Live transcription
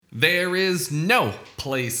There is no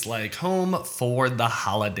place like home for the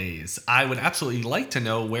holidays. I would absolutely like to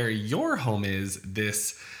know where your home is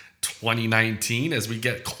this 2019 as we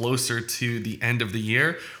get closer to the end of the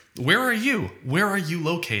year. Where are you? Where are you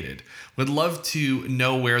located? Would love to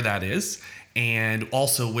know where that is and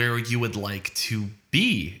also where you would like to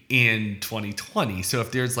be in 2020. So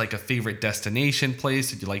if there's like a favorite destination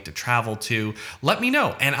place that you'd like to travel to, let me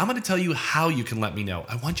know. And I'm going to tell you how you can let me know.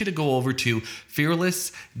 I want you to go over to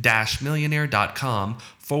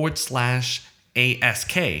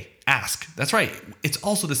fearless-millionaire.com/ASK. Ask. That's right. It's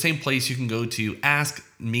also the same place you can go to ask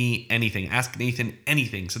me anything. Ask Nathan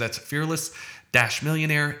anything. So that's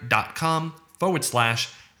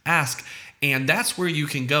fearless-millionaire.com/ask. And that's where you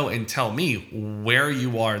can go and tell me where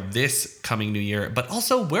you are this coming new year, but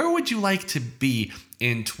also where would you like to be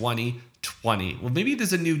in 2020? Well, maybe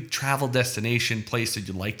there's a new travel destination place that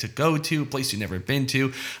you'd like to go to, a place you've never been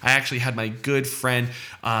to. I actually had my good friend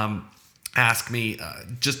ask me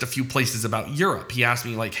just a few places about Europe. He asked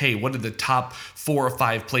me like, hey, what are the top 4 or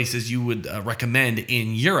 5 places you would recommend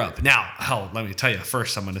in Europe? Now, let me tell you,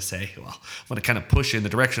 first I'm going to say, I'm going to kind of push you in the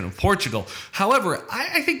direction of Portugal. However,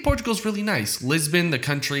 I think Portugal's really nice. Lisbon, the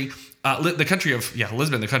country of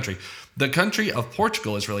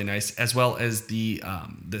Portugal is really nice, as well as the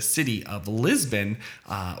city of Lisbon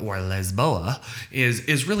or Lisboa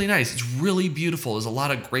is really nice. It's really beautiful. There's a lot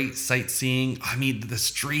of great sightseeing. I mean, the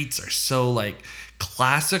streets are so like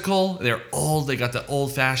classical. They're old. They got the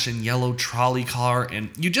old-fashioned yellow trolley car,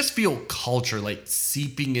 and you just feel culture like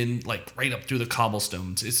seeping in like right up through the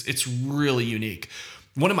cobblestones. It's really unique.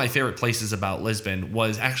 One of my favorite places about Lisbon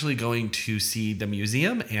was actually going to see the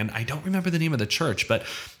museum, and I don't remember the name of the church, but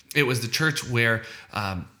it was the church where,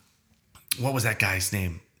 what was that guy's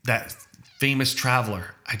name? That famous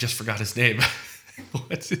traveler. I just forgot his name.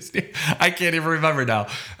 What's his name? I can't even remember now.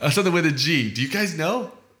 Something with a G. Do you guys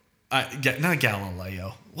know? Not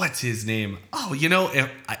Galileo. What's his name? Oh,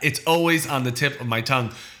 it's always on the tip of my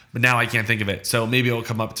tongue, but now I can't think of it. So maybe it'll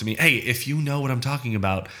come up to me. Hey, if you know what I'm talking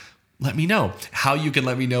about, let me know. How you can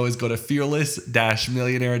let me know is go to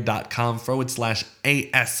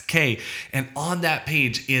fearless-millionaire.com/ASK. And on that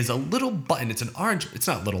page is a little button. It's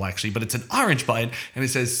not little actually, but it's an orange button. And it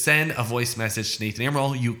says send a voice message to Nathan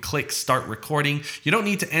Amaral. You click start recording. You don't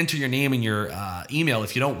need to enter your name and your email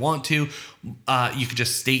if you don't want to. You could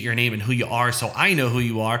just state your name and who you are so I know who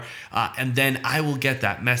you are. And then I will get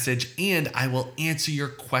that message and I will answer your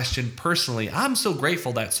question personally. I'm so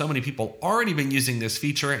grateful that so many people already been using this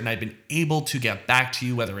feature and I've been able to get back to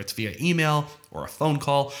you, whether it's via email or a phone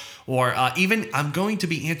call, or even I'm going to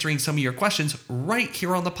be answering some of your questions right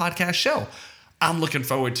here on the podcast show. I'm looking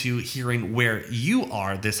forward to hearing where you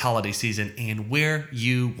are this holiday season and where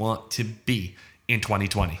you want to be in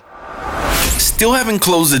 2020. Still haven't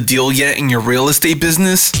closed a deal yet in your real estate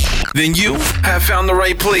business? Then you have found the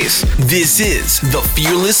right place. This is the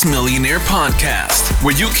Fearless Millionaire Podcast,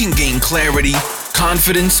 where you can gain clarity,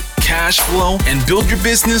 confidence, cash flow, and build your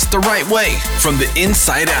business the right way from the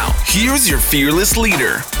inside out. Here's your fearless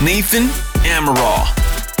leader, Nathan Amaral.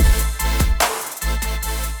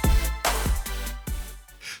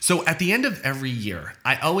 So at the end of every year,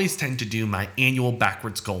 I always tend to do my annual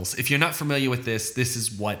backwards goals. If you're not familiar with this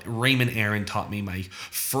is what Raymond Aaron taught me, my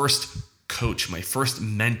first coach, my first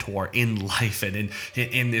mentor in life and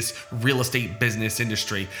in this real estate business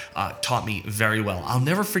industry, taught me very well. I'll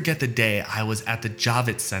never forget the day I was at the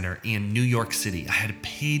Javits Center in New York City. I had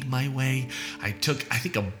paid my way. I took, I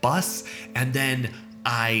think, a bus, and then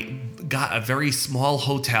I got a very small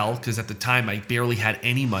hotel because at the time I barely had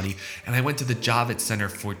any money, and I went to the Javits Center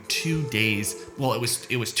for 2 days. Well, it was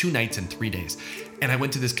 2 nights and 3 days. And I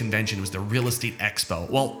went to this convention. It was the Real Estate Expo.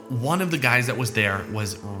 Well, one of the guys that was there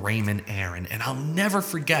was Raymond Aaron. And I'll never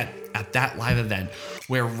forget at that live event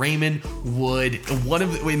where Raymond would,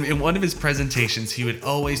 in one of his presentations, he would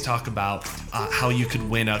always talk about how you could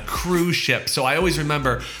win a cruise ship. So I always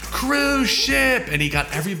remember cruise ship. And he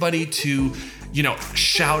got everybody to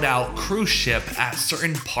shout out cruise ship at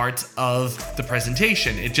certain parts of the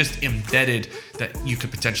presentation. It just embedded that you could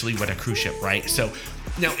potentially win a cruise ship, right? So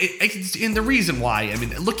now, and the reason why,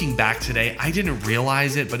 looking back today, I didn't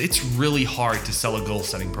realize it, but it's really hard to sell a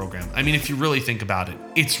goal-setting program. If you really think about it,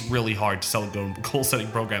 it's really hard to sell a goal-setting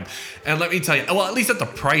program. And let me tell you, well, at least at the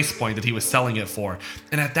price point that he was selling it for.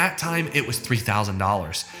 And at that time, it was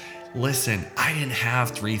 $3,000. Listen, I didn't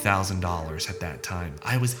have $3,000 at that time.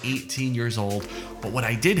 I was 18 years old, but what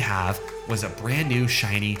I did have was a brand new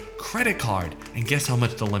shiny credit card. And guess how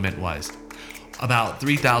much the limit was? about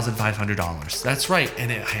 $3,500. That's right,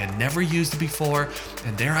 and I had never used it before,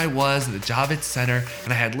 and there I was at the Javits Center,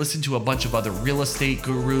 and I had listened to a bunch of other real estate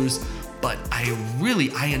gurus, but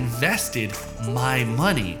I invested my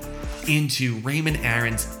money into Raymond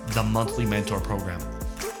Aaron's The Monthly Mentor Program.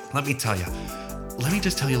 Let me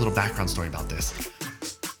just tell you a little background story about this.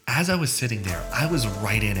 As I was sitting there, I was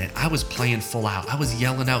right in it. I was playing full out. I was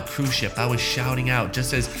yelling out cruise ship. I was shouting out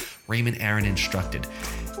just as Raymond Aaron instructed.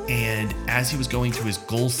 And as he was going through his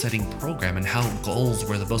goal setting program and how goals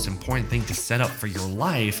were the most important thing to set up for your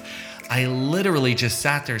life, I literally just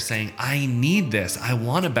sat there saying, I need this. I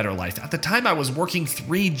want a better life. At the time, I was working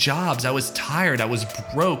 3 jobs. I was tired. I was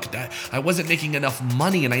broke. I wasn't making enough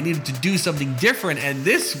money and I needed to do something different. And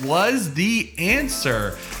this was the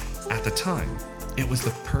answer at the time. It was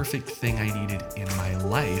the perfect thing I needed in my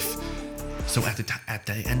life. So at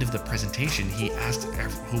the end of the presentation, he asked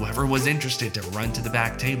whoever was interested to run to the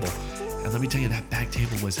back table. And let me tell you, that back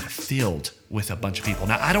table was filled with a bunch of people.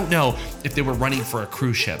 Now, I don't know if they were running for a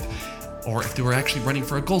cruise ship or if they were actually running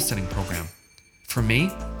for a goal-setting program. For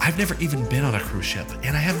me, I've never even been on a cruise ship,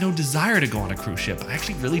 and I have no desire to go on a cruise ship. I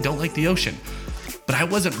actually really don't like the ocean. But I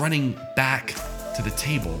wasn't running back to the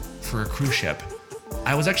table for a cruise ship.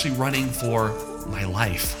 I was actually running for my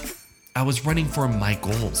life. I was running for my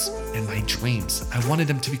goals and my dreams. I wanted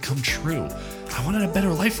them to become true. I wanted a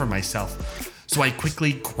better life for myself. So I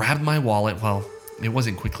quickly grabbed my wallet. Well, it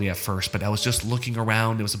wasn't quickly at first, but I was just looking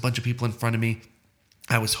around. There was a bunch of people in front of me.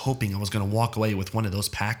 I was hoping I was going to walk away with one of those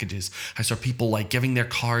packages. I saw people like giving their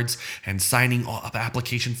cards and signing up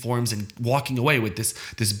application forms and walking away with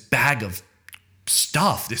this bag of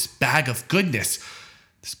stuff, this bag of goodness,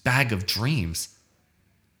 this bag of dreams.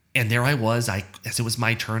 And there I was. As it was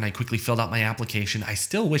my turn, I quickly filled out my application. I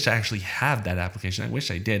still wish I actually had that application. I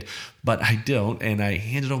wish I did, but I don't. And I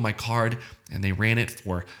handed over my card, and they ran it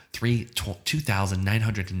for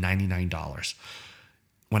 $2,999.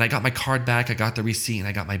 When I got my card back, I got the receipt, and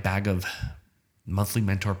I got my bag of Monthly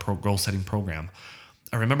Mentor goal setting program.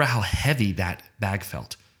 I remember how heavy that bag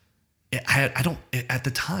felt. At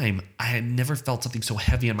the time, I had never felt something so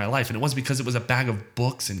heavy in my life, and it wasn't because it was a bag of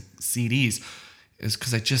books and CDs. Is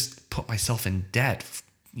because I just put myself in debt,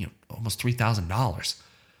 almost $3,000.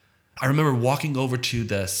 I remember walking over to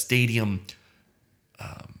the stadium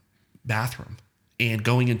bathroom and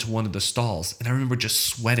going into one of the stalls, and I remember just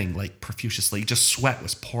sweating like profusely. Just sweat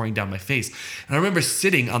was pouring down my face. And I remember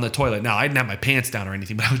sitting on the toilet. Now, I didn't have my pants down or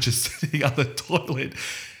anything, but I was just sitting on the toilet.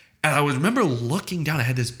 And I remember looking down. I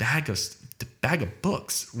had the bag of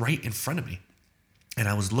books right in front of me. And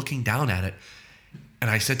I was looking down at it. And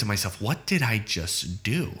I said to myself, what did I just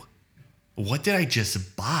do? What did I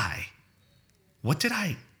just buy? What did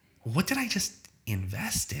I just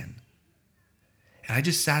invest in? And I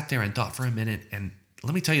just sat there and thought for a minute. And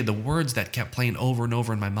let me tell you, the words that kept playing over and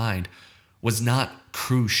over in my mind was not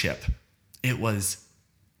cruise ship. It was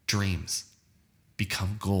dreams,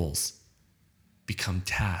 become goals, become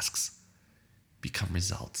tasks, become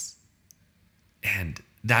results. And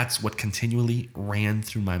that's what continually ran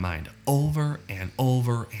through my mind over and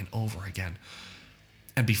over and over again.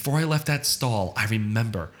 And before I left that stall, I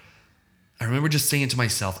remember just saying to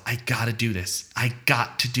myself, I gotta do this. I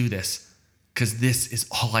got to do this because this is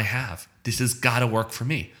all I have. This has gotta work for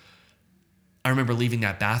me. I remember leaving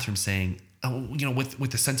that bathroom saying,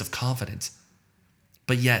 with a sense of confidence,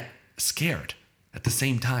 but yet scared. At the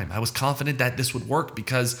same time, I was confident that this would work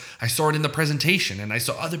because I saw it in the presentation and I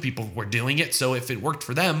saw other people were doing it. So if it worked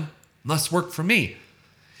for them, it must work for me.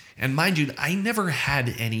 And mind you, I never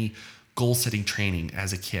had any goal setting training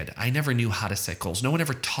as a kid. I never knew how to set goals. No one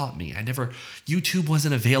ever taught me. YouTube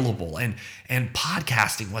wasn't available and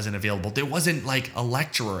podcasting wasn't available. There wasn't like a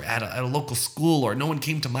lecturer at a local school, or no one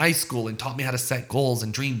came to my school and taught me how to set goals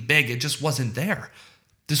and dream big. It just wasn't there.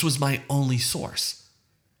 This was my only source.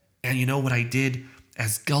 And you know what I did?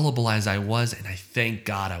 As gullible as I was, and I thank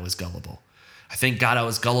God I was gullible. I thank God I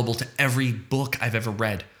was gullible to every book I've ever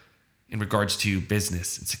read in regards to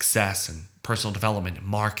business and success and personal development and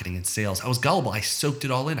marketing and sales. I was gullible. I soaked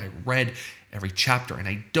it all in. I read every chapter and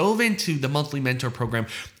I dove into the Monthly Mentor Program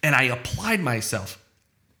and I applied myself.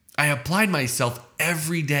 I applied myself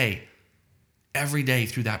every day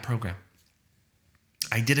through that program.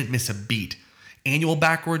 I didn't miss a beat. Annual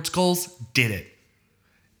backwards goals, did it.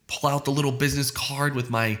 Pull out the little business card with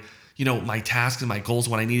my tasks and my goals,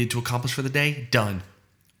 what I needed to accomplish for the day, done.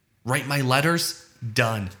 Write my letters,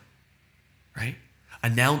 done. Right?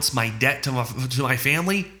 Announce my debt to my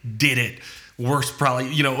family, did it. Worst probably,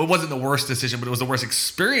 it wasn't the worst decision, but it was the worst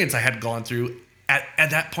experience I had gone through at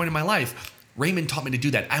that point in my life. Raymond taught me to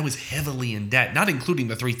do that. I was heavily in debt, not including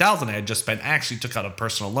the $3,000 I had just spent. I actually took out a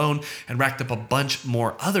personal loan and racked up a bunch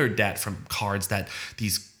more other debt from cards that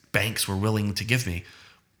these banks were willing to give me.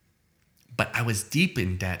 But I was deep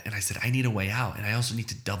in debt, and I said, I need a way out, and I also need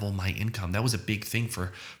to double my income. That was a big thing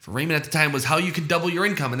for Raymond at the time, was how you can double your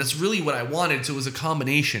income, and that's really what I wanted. So it was a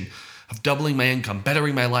combination of doubling my income,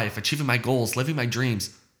 bettering my life, achieving my goals, living my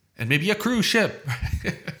dreams, and maybe a cruise ship.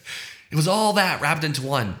 It was all that wrapped into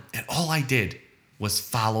one, and all I did was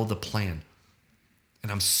follow the plan.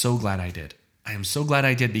 And I'm so glad I did. I am so glad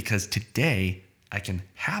I did, because today I can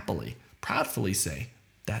happily, proudly say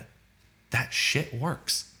that that shit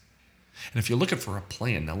works. And if you're looking for a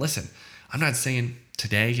plan, now listen, I'm not saying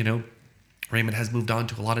today, Raymond has moved on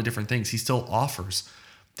to a lot of different things. He still offers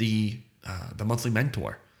the monthly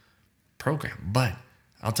mentor program, but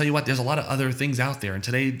I'll tell you what, there's a lot of other things out there. And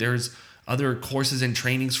today there's other courses and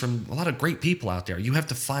trainings from a lot of great people out there. You have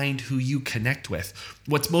to find who you connect with.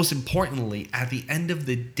 What's most importantly, at the end of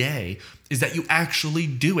the day, is that you actually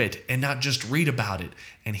do it and not just read about it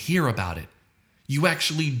and hear about it. You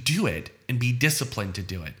actually do it and be disciplined to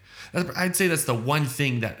do it. I'd say that's the one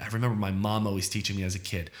thing that I remember my mom always teaching me as a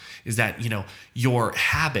kid, is that, your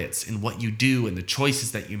habits and what you do and the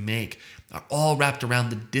choices that you make are all wrapped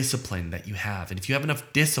around the discipline that you have. And if you have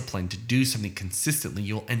enough discipline to do something consistently,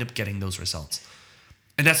 you'll end up getting those results.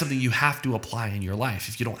 And that's something you have to apply in your life.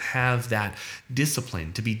 If you don't have that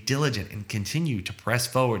discipline to be diligent and continue to press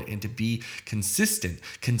forward and to be consistent,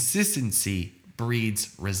 consistency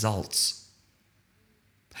breeds results.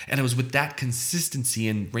 And it was with that consistency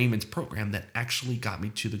in Raymond's program that actually got me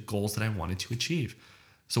to the goals that I wanted to achieve.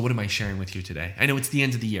 So what am I sharing with you today? I know it's the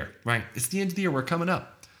end of the year, right? It's the end of the year. We're coming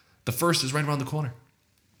up. The first is right around the corner.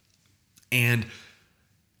 And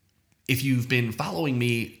if you've been following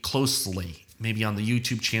me closely, maybe on the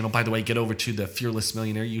YouTube channel, by the way, get over to the Fearless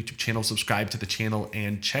Millionaire YouTube channel, subscribe to the channel,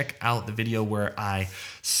 and check out the video where I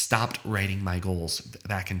stopped writing my goals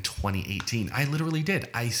back in 2018. I literally did.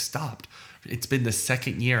 I stopped. It's been the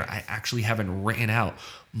second year I actually haven't written out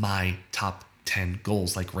my top 10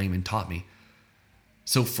 goals like Raymond taught me.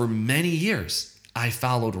 So for many years, I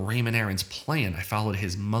followed Raymond Aaron's plan. I followed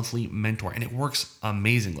his monthly mentor, and it works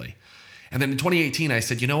amazingly. And then in 2018, I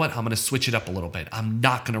said, you know what? I'm going to switch it up a little bit. I'm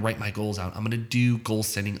not going to write my goals out. I'm going to do goal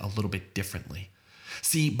setting a little bit differently.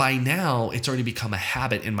 See, by now, it's already become a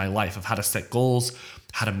habit in my life of how to set goals,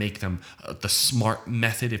 how to make them the SMART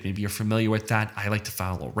method. If maybe you're familiar with that, I like to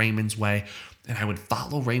follow Raymond's way. And I would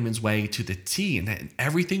follow Raymond's way to the T, and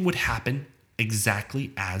everything would happen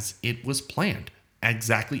exactly as it was planned,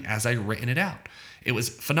 exactly as I written it out. It was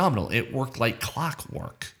phenomenal. It worked like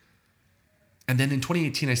clockwork. And then in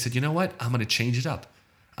 2018, I said, you know what? I'm going to change it up.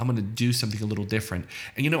 I'm going to do something a little different.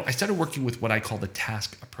 And I started working with what I call the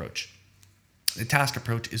task approach. The task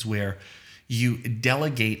approach is where you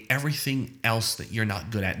delegate everything else that you're not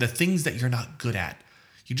good at. The things that you're not good at,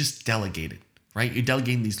 you just delegate it, right? You're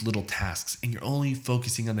delegating these little tasks, and you're only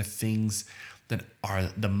focusing on the things that are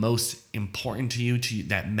the most important to you,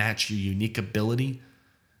 that match your unique ability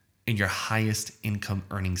and your highest income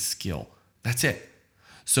earning skill. That's it.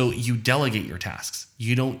 So you delegate your tasks.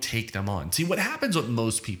 You don't take them on. See, what happens with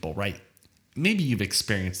most people, right? Maybe you've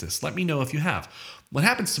experienced this. Let me know if you have. What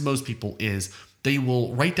happens to most people is they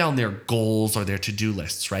will write down their goals or their to-do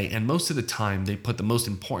lists, right? And most of the time, they put the most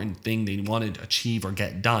important thing they want to achieve or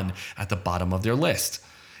get done at the bottom of their list.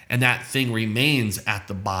 And that thing remains at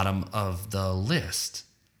the bottom of the list,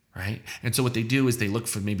 right? And so what they do is they look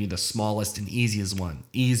for maybe the smallest and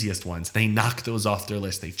easiest ones. They knock those off their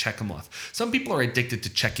list. They check them off. Some people are addicted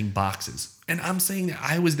to checking boxes. And I'm saying that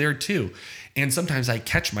I was there too. And sometimes I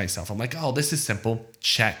catch myself. I'm like, oh, this is simple.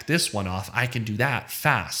 Check this one off. I can do that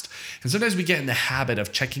fast. And sometimes we get in the habit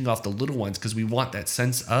of checking off the little ones because we want that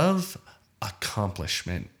sense of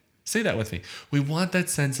accomplishment. Say that with me. We want that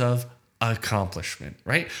sense of accomplishment,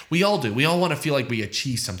 right? We all do. We all want to feel like we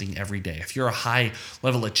achieve something every day. If you're a high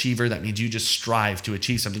level achiever, that means you just strive to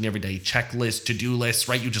achieve something every day. Checklist, to-do lists,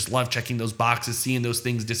 right? You just love checking those boxes, seeing those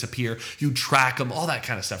things disappear. You track them, all that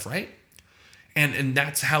kind of stuff, right? And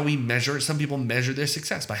that's how we measure. Some people measure their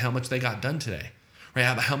success by how much they got done today, right?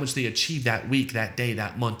 How much they achieved that week, that day,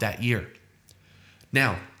 that month, that year.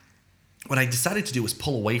 Now, what I decided to do was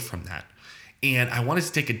pull away from that. And I wanted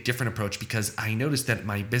to take a different approach because I noticed that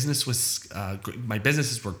my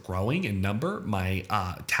businesses were growing in number. My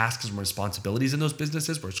tasks and responsibilities in those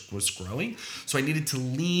businesses was growing. So I needed to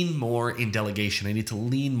lean more in delegation. I needed to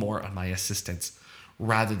lean more on my assistants.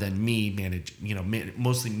 rather than me manage,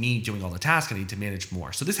 mostly me doing all the tasks. I need to manage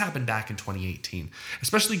more. So this happened back in 2018,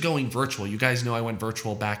 especially going virtual. You guys know I went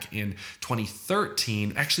virtual back in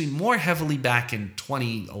 2013, actually more heavily back in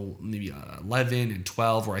 2011 and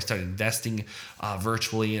 12, where I started investing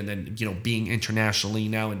virtually, and then, being internationally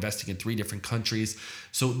now, investing in 3 different countries.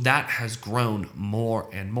 So that has grown more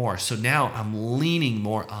and more. So now I'm leaning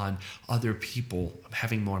more on other people,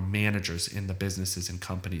 having more managers in the businesses and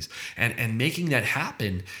companies, and making that happen.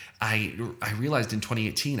 I realized in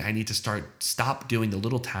 2018, I need to stop doing the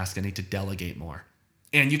little tasks. I need to delegate more.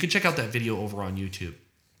 And you can check out that video over on YouTube.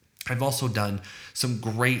 I've also done some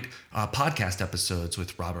great podcast episodes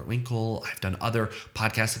with Robert Winkle. I've done other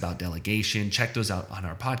podcasts about delegation. Check those out on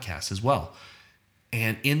our podcast as well.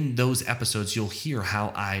 And in those episodes, you'll hear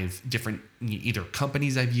how different either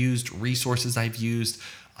companies I've used, resources I've used,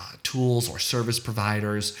 tools or service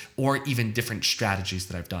providers, or even different strategies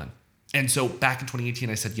that I've done. And so back in 2018,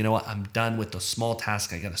 I said, you know what? I'm done with the small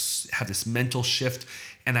task. I got to have this mental shift,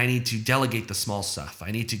 and I need to delegate the small stuff.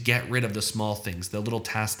 I need to get rid of the small things, the little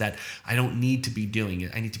tasks that I don't need to be doing.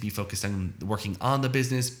 I need to be focused on working on the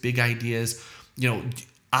business, big ideas,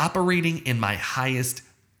 operating in my highest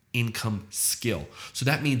income skill. So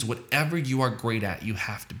that means whatever you are great at, you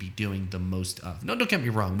have to be doing the most of. No, don't get me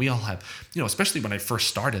wrong. We all have, especially when I first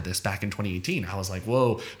started this back in 2018, I was like,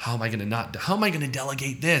 whoa, how am I going to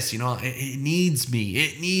delegate this? It needs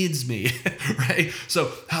me, right?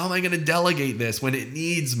 So how am I going to delegate this when it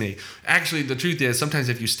needs me? Actually, the truth is sometimes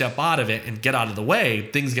if you step out of it and get out of the way,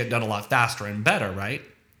 things get done a lot faster and better, right?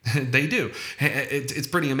 They do. It's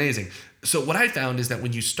pretty amazing. So what I found is that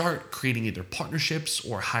when you start creating either partnerships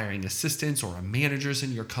or hiring assistants or managers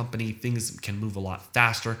in your company, things can move a lot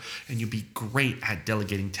faster, and you'll be great at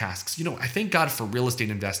delegating tasks. I thank God for real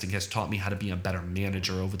estate investing has taught me how to be a better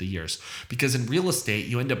manager over the years, because in real estate,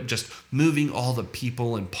 you end up just moving all the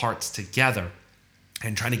people and parts together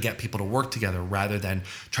and trying to get people to work together rather than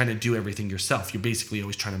trying to do everything yourself. You're basically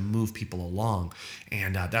always trying to move people along.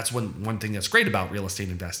 And that's one thing that's great about real estate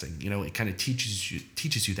investing. It kind of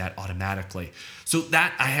teaches you that automatically. So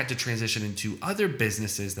that I had to transition into other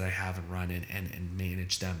businesses that I have and run and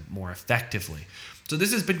manage them more effectively. So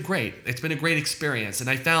this has been great. It's been a great experience. And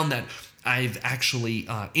I found that I've actually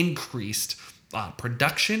increased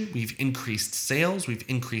production, we've increased sales, we've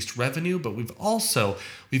increased revenue, but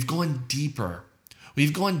we've gone deeper.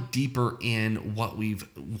 We've gone deeper in what we've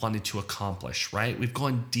wanted to accomplish, right? We've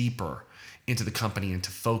gone deeper into the company,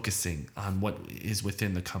 into focusing on what is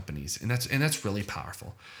within the companies. And that's really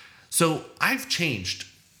powerful. So I've changed.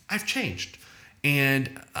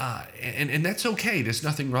 And that's okay. There's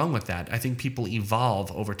nothing wrong with that. I think people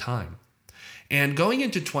evolve over time. And going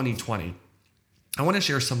into 2020, I want to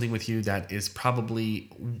share something with you that is probably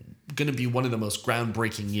going to be one of the most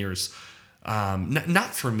groundbreaking years.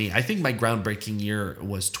 Not for me. I think my groundbreaking year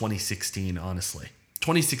was 2016, honestly.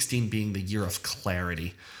 2016 being the year of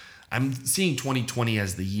clarity. I'm seeing 2020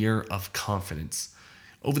 as the year of confidence.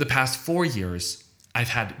 Over the past 4 years, I've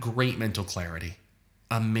had great mental clarity,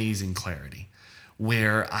 amazing clarity,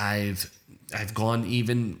 where I've gone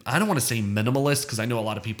even, I don't want to say minimalist, because I know a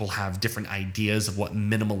lot of people have different ideas of what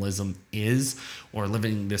minimalism is, or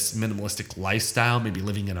living this minimalistic lifestyle, maybe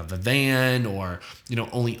living in a van, or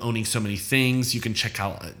only owning so many things. You can check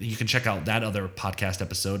out that other podcast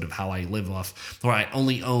episode of how I live off, or I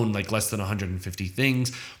only own like less than 150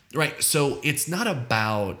 things, right? So it's not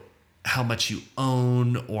about how much you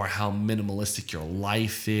own or how minimalistic your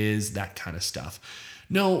life is, that kind of stuff.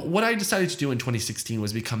 No, what I decided to do in 2016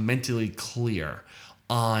 was become mentally clear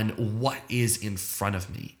on what is in front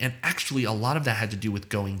of me. And actually, a lot of that had to do with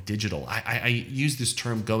going digital. I use this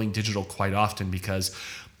term going digital quite often because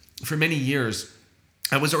for many years,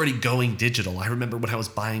 I was already going digital. I remember when I was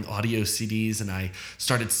buying audio CDs and I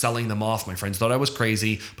started selling them off. My friends thought I was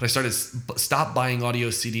crazy, but I stopped buying audio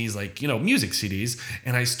CDs, like, music CDs.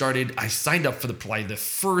 And I signed up for the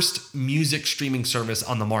first music streaming service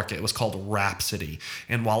on the market. It was called Rhapsody.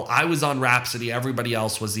 And while I was on Rhapsody, everybody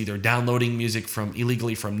else was either downloading music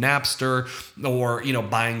illegally from Napster or,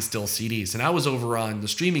 buying still CDs. And I was over on the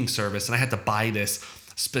streaming service and I had to buy this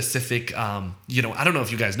specific, I don't know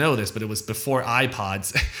if you guys know this, but it was before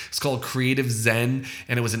iPods. It's called Creative Zen,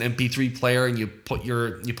 and it was an MP3 player, and you put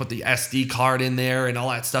the SD card in there and all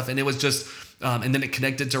that stuff, and it was just, and then it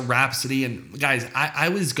connected to Rhapsody. And guys, I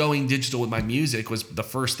was going digital with my music. Was the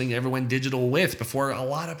first thing I ever went digital with before a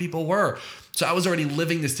lot of people were. So I was already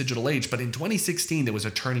living this digital age. But in 2016, there was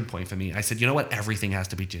a turning point for me. I said, you know what? Everything has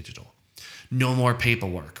to be digital. No more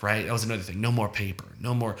paperwork, right? That was another thing. No more paper.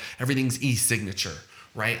 No more. Everything's e-signature.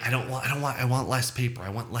 right? I want less paper. I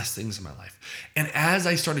want less things in my life. And as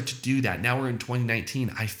I started to do that, now we're in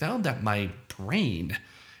 2019, I found that my brain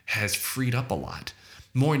has freed up a lot.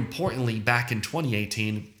 More importantly, back in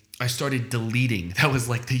 2018, I started deleting. That was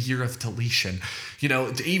like the year of deletion.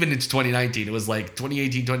 Even into 2019, it was like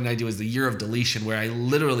 2018, 2019 was the year of deletion, where I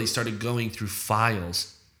literally started going through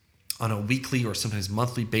files on a weekly or sometimes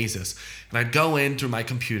monthly basis. And I'd go in through my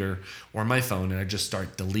computer or my phone and I'd just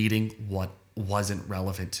start deleting what wasn't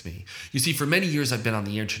relevant to me. You see, for many years I've been on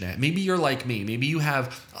the internet. Maybe you're like me. Maybe you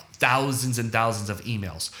have thousands and thousands of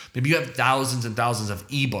emails. Maybe you have thousands and thousands of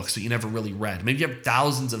ebooks that you never really read. Maybe you have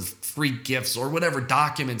thousands of free gifts or whatever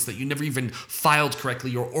documents that you never even filed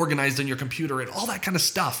correctly or organized on your computer and all that kind of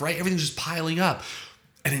stuff, right? Everything's just piling up.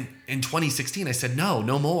 And in 2016, I said, no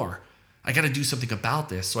more. I got to do something about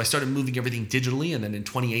this. So I started moving everything digitally. And then in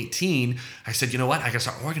 2018, I said, you know what? I got to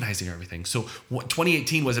start organizing everything. So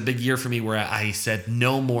 2018 was a big year for me where I said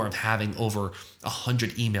no more of having over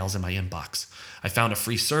 100 emails in my inbox. I found a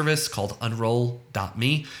free service called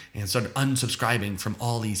Unroll.me and started unsubscribing from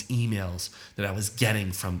all these emails that I was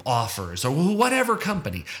getting from offers or whatever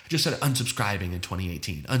company. I just started unsubscribing in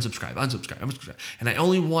 2018. Unsubscribe. And I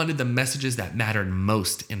only wanted the messages that mattered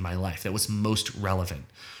most in my life, that was most relevant.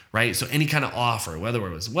 Right? So any kind of offer, whether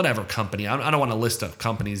it was whatever company, I don't want to list up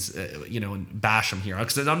companies, and bash them here,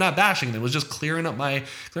 because I'm not bashing them. It was just clearing my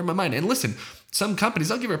mind. And listen, some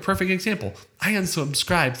companies, I'll give you a perfect example. I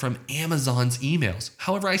unsubscribed from Amazon's emails.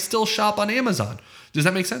 However, I still shop on Amazon. Does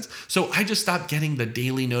that make sense? So I just stopped getting the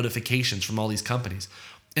daily notifications from all these companies.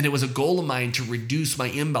 And it was a goal of mine to reduce my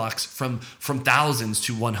inbox from thousands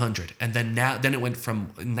to 100. And then it went from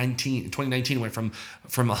 2019 went from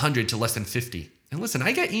 100 to less than 50. And listen,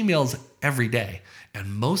 I get emails every day,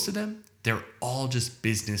 and most of them, they're all just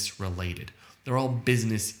business related. They're all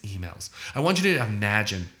business emails. I want you to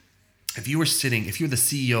imagine if you're the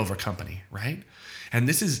CEO of a company, right? And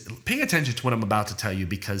pay attention to what I'm about to tell you,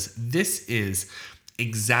 because this is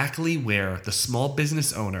exactly where the small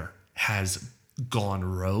business owner has gone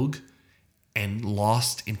rogue and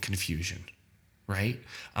lost in confusion, right?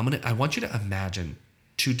 I want you to imagine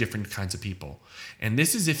two different kinds of people. And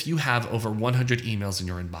this is if you have over 100 emails in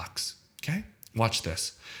your inbox, okay? Watch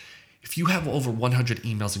this. If you have over 100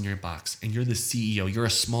 emails in your inbox and you're the CEO, you're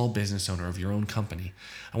a small business owner of your own company,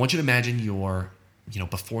 I want you to imagine you're,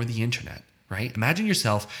 before the internet, right? Imagine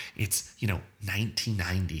yourself, it's,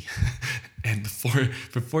 1990. And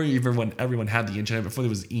before everyone had the internet, before there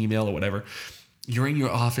was email or whatever, you're in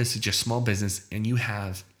your office, it's your small business, and you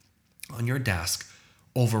have on your desk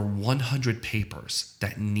over 100 papers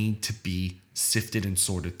that need to be sifted and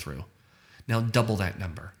sorted through. Now double that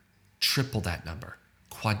number, triple that number,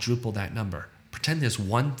 quadruple that number. Pretend there's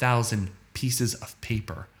 1,000 pieces of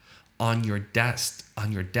paper on your desk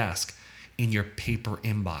in your paper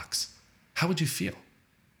inbox. How would you feel?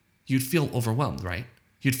 You'd feel overwhelmed, right?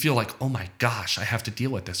 You'd feel like, oh my gosh, I have to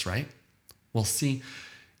deal with this, right? Well, see,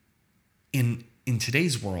 in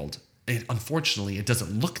today's world, unfortunately, it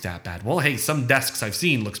doesn't look that bad. Well, hey, some desks I've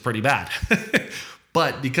seen looks pretty bad.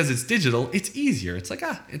 But because it's digital, it's easier. It's like,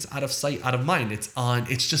 it's out of sight, out of mind.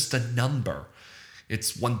 It's just a number.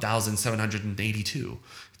 It's 1,782.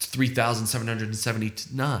 It's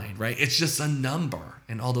 3,779, right? It's just a number.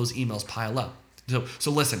 And all those emails pile up.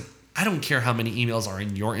 So listen, I don't care how many emails are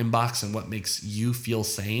in your inbox and what makes you feel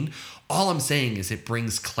sane. All I'm saying is it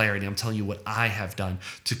brings clarity. I'm telling you what I have done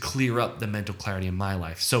to clear up the mental clarity in my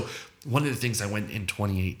life. So one of the things I went in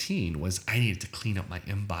 2018 was I needed to clean up my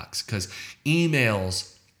inbox, because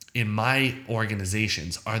emails in my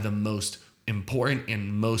organizations are the most important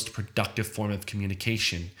and most productive form of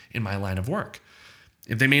communication in my line of work.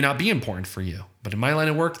 They may not be important for you, but in my line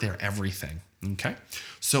of work, they're everything. Okay.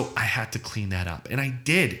 So I had to clean that up, and I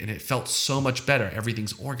did. And it felt so much better.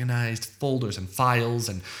 Everything's organized, folders and files,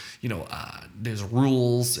 and, there's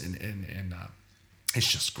rules and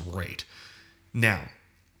it's just great. Now,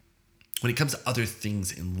 when it comes to other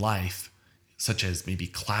things in life, such as maybe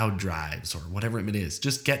cloud drives or whatever it is,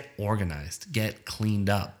 just get organized, get cleaned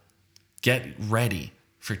up, get ready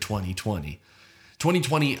for 2020.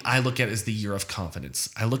 2020, I look at as the year of confidence.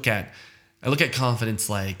 I look at confidence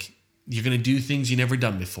like you're going to do things you never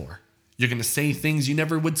done before. You're going to say things you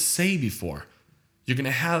never would say before. You're going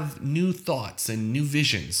to have new thoughts and new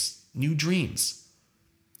visions, new dreams.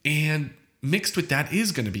 And mixed with that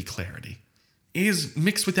is going to be clarity.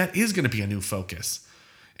 Mixed with that is going to be a new focus.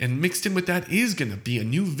 And mixed in with that is going to be a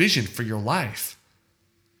new vision for your life.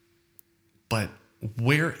 But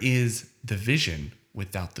where is the vision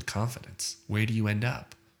without the confidence? Where do you end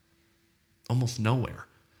up? Almost nowhere.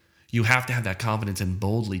 You have to have that confidence and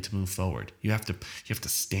boldly to move forward. You have to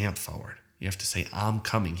stamp forward. You have to say, I'm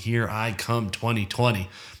coming. Here I come, 2020.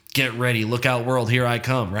 Get ready. Look out, world. Here I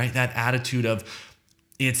come, right? That attitude of,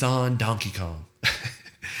 it's on Donkey Kong.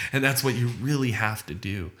 And that's what you really have to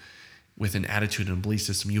do with an attitude and belief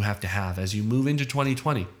system you have to have as you move into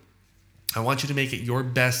 2020. I want you to make it your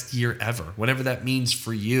best year ever, whatever that means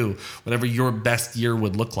for you, whatever your best year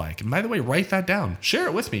would look like. And by the way, write that down. Share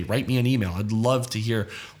it with me. Write me an email. I'd love to hear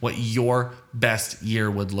what your best year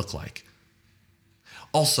would look like.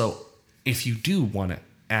 Also, if you do want to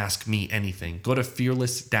ask me anything, go to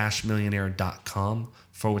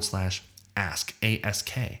fearless-millionaire.com/ask,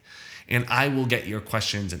 ASK, and I will get your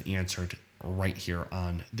questions and answered right here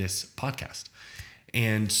on this podcast.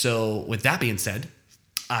 And so with that being said,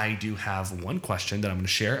 I do have one question that I'm going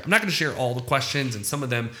to share. I'm not going to share all the questions, and some of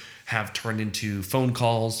them have turned into phone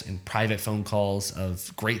calls and private phone calls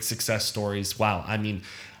of great success stories. Wow. I mean,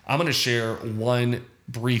 I'm going to share one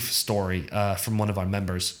brief story from one of our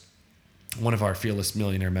members, one of our Fearless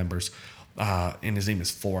Millionaire members, and his name is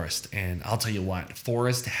Forrest. And I'll tell you what,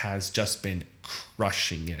 Forrest has just been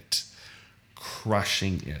crushing it.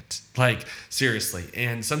 Like, seriously.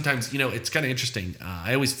 And sometimes, it's kind of interesting.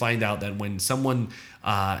 I always find out that when someone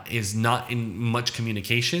is not in much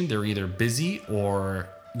communication, they're either busy or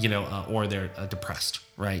they're depressed,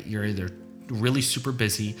 right? You're either really super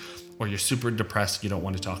busy or you're super depressed. You don't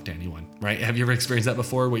want to talk to anyone, right? Have you ever experienced that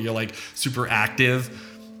before, where you're like super active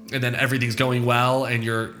and then everything's going well and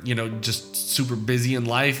you're, just super busy in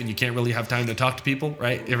life and you can't really have time to talk to people,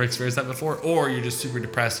 right? You ever experienced that before? Or you're just super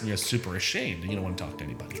depressed and you're super ashamed and you don't want to talk to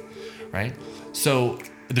anybody, right? So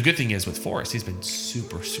the good thing is with Forrest, he's been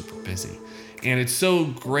super, super busy. And it's so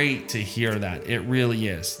great to hear that. It really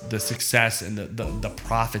is. The success and the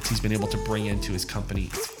profits he's been able to bring into his company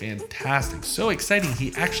is fantastic. So exciting.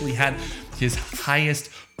 He actually had his highest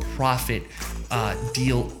profit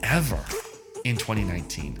deal ever in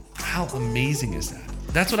 2019. How amazing is that?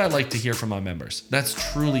 That's what I like to hear from my members. That's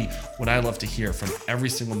truly what I love to hear from every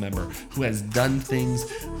single member who has done things,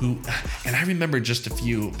 and I remember just a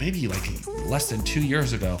few, maybe like less than 2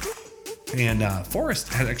 years ago, and Forrest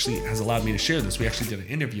has allowed me to share this. We actually did an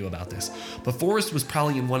interview about this. But Forrest was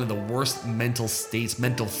probably in one of the worst mental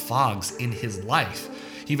fogs in his life.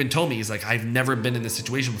 He even told me, he's like, I've never been in this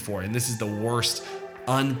situation before, and this is the worst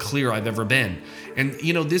unclear I've ever been. And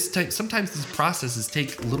sometimes these processes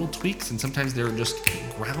take little tweaks, and sometimes they're just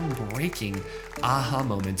groundbreaking aha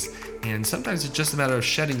moments. And sometimes it's just a matter of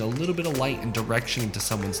shedding a little bit of light and direction into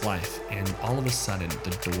someone's life, and all of a sudden the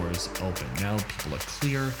doors open. Now people are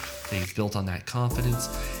clear. They've built on that confidence.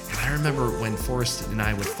 And I remember when Forrest and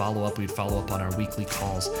I would follow up on our weekly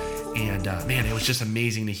calls. And man, it was just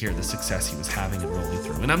amazing to hear the success he was having and rolling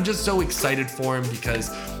through. And I'm just so excited for him because,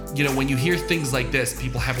 when you hear things like this,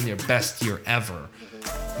 people having their best year ever,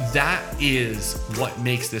 that is what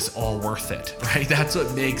makes this all worth it, right? That's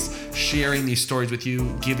what makes sharing these stories with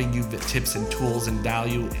you, giving you the tips and tools and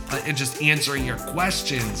value, and just answering your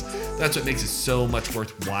questions. That's what makes it so much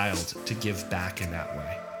worthwhile to give back in that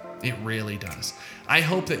way. It really does. I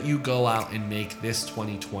hope that you go out and make this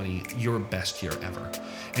 2020 your best year ever.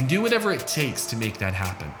 And do whatever it takes to make that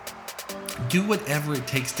happen. Do whatever it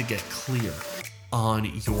takes to get clear on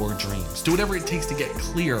your dreams. Do whatever it takes to get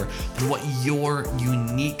clear on what your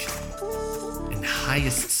unique and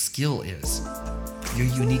highest skill is, your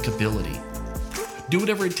unique ability. Do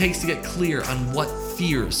whatever it takes to get clear on what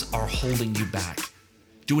fears are holding you back.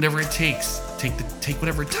 Do whatever it takes. Take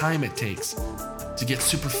whatever time it takes to get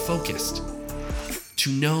super focused,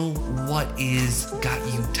 to know what is got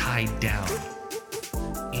you tied down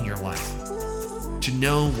in your life, to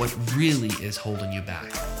know what really is holding you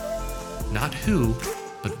back. Not who,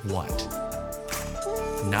 but what.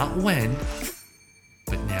 Not when,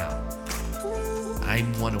 but now. I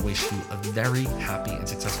want to wish you a very happy and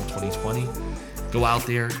successful 2020. Go out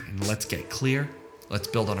there and let's get clear. Let's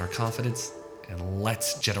build on our confidence, and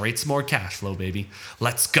let's generate some more cash flow, baby.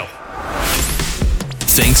 Let's go.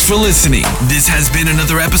 Thanks for listening. This has been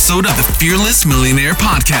another episode of the Fearless Millionaire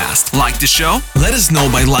Podcast. Like the show? Let us know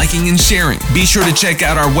by liking and sharing. Be sure to check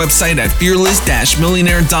out our website at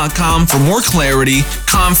fearless-millionaire.com for more clarity,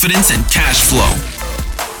 confidence, and cash flow.